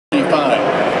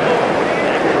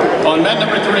On mat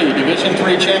number 3, Division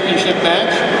III Championship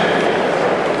match.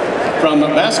 From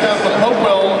Bascom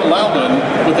Hopewell Loudon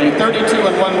with a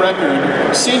 32-1 record,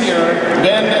 senior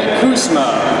Ben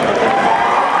Kuzma.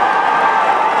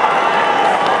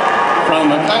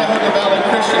 From Cuyahoga Valley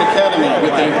Christian Academy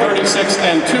with a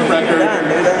 36-2 record,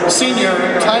 senior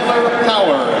Tyler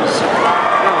Powers.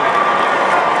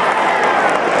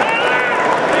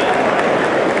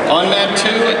 On mat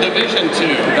 2, Division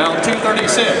II, bout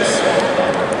 236.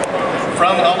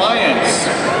 From Alliance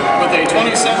with a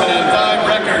 27-5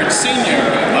 record, senior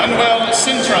Manuel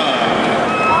Cintron.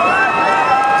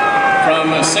 From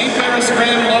St. Paris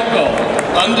Grand Local,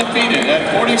 undefeated at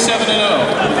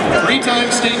 47-0,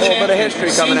 three-time state champion, bit of history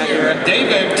coming at you, right?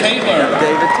 David Taylor.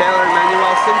 David Taylor,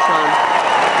 Manuel Cintron.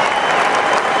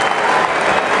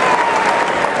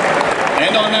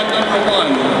 And on that number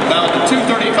 1, bout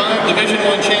 235, Division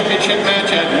I championship match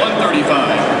at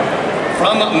 135.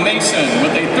 From Mason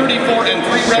with a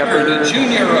 34-3 record,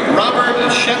 junior Robert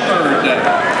Shepard.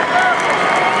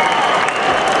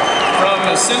 From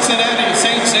Cincinnati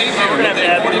St. Xavier with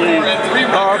a 44-3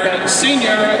 record,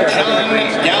 senior John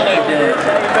Gallagher.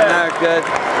 Good.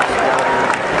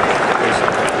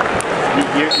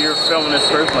 You're filming this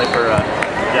personally for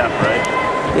Jeff, right?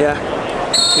 Yeah.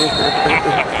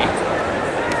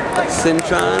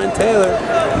 Cintron and Taylor.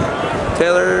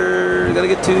 Taylor gotta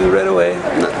get 2 right away.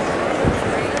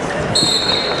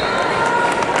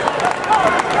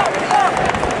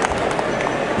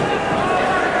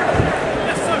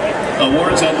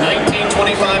 Awards at 19,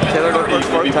 25, and 30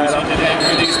 will be presented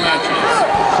after these matches.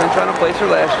 Cintron to place her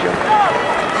last year.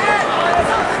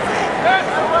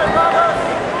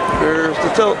 Here's the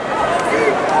tilt.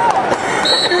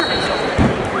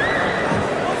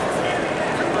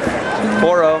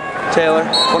 Taylor,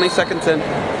 20 seconds in.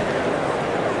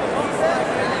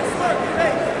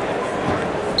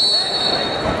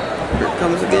 Here it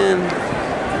comes again.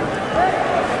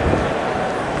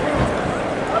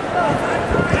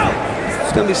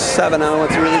 It's going to be 7-0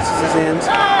 once he releases his hands.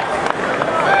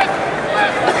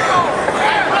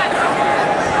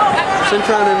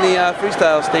 Cintron in the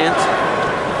freestyle stance.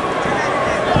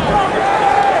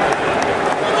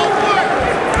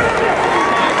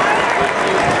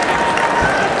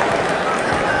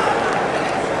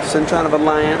 Cintron of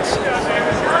Alliance.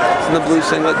 It's in the blue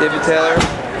singlet, David Taylor.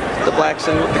 The black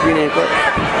singlet, the green anklet.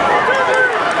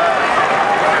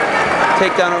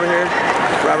 Takedown over here,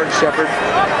 Robert Shepard,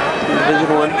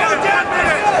 Division I.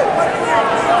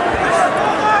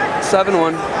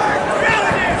 7-1.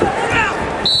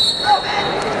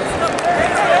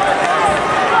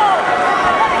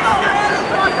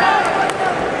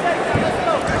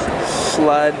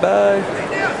 Slide by.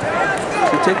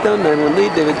 2 takedown, 9-1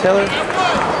 lead, David Taylor.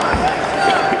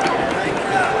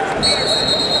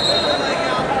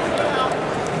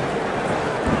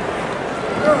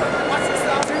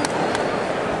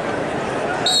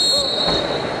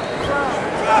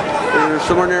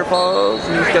 Somewhere near falls.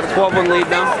 He's got a 12-1 lead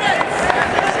now.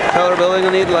 Taylor building the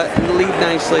lead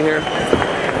nicely here.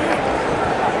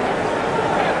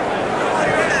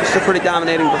 It's a pretty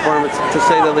dominating performance, to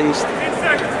say the least.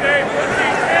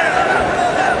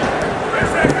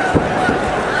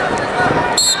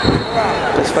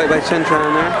 Nice fight by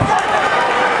Cintron there.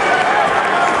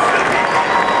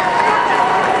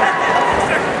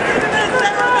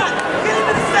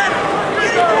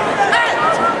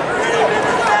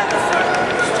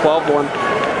 It's 12-1.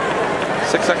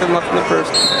 6 seconds left in the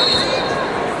first.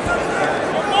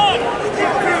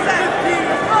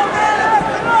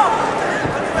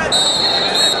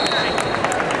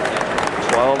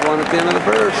 At the end of the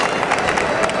first.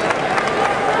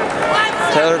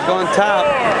 Taylor's going top.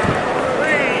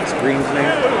 It's Green's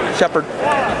name? Shepard.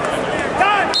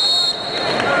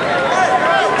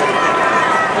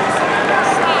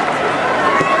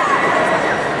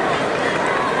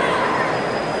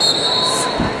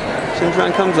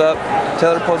 Cintron comes up.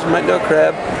 Taylor pulls might do a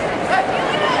crab.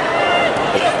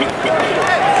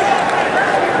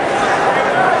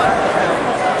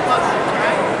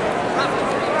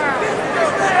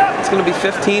 It's going to be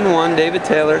 15-1, David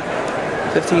Taylor.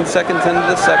 15 seconds into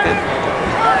the second.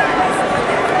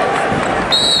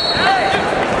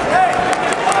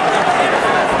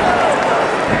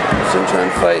 Cintron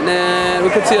fighting it. We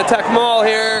could see a tech maul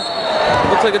here.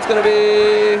 Looks like it's going to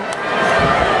be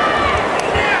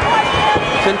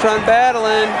Cintron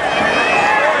battling.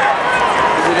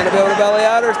 Is he going to be able to belly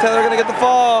out, or is Taylor going to get the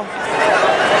fall?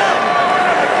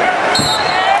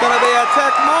 It's going to be a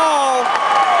tech maul.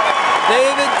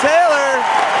 David Taylor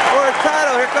for his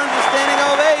title. Here comes the standing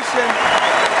ovation.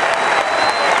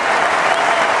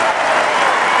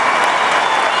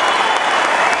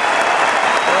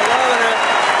 I love it.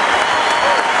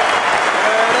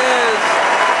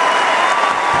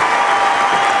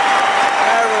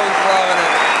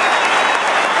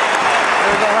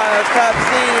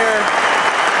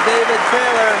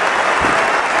 Taylor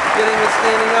getting the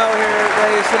standing O here at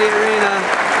Vegas City Arena.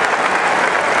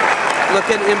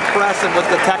 Looking impressive with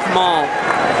the tech maul.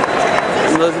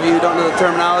 And those of you who don't know the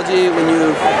terminology, when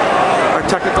you are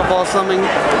technical fall something,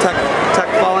 tech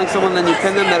falling someone, then you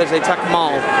pin them, that is a tech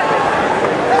maul.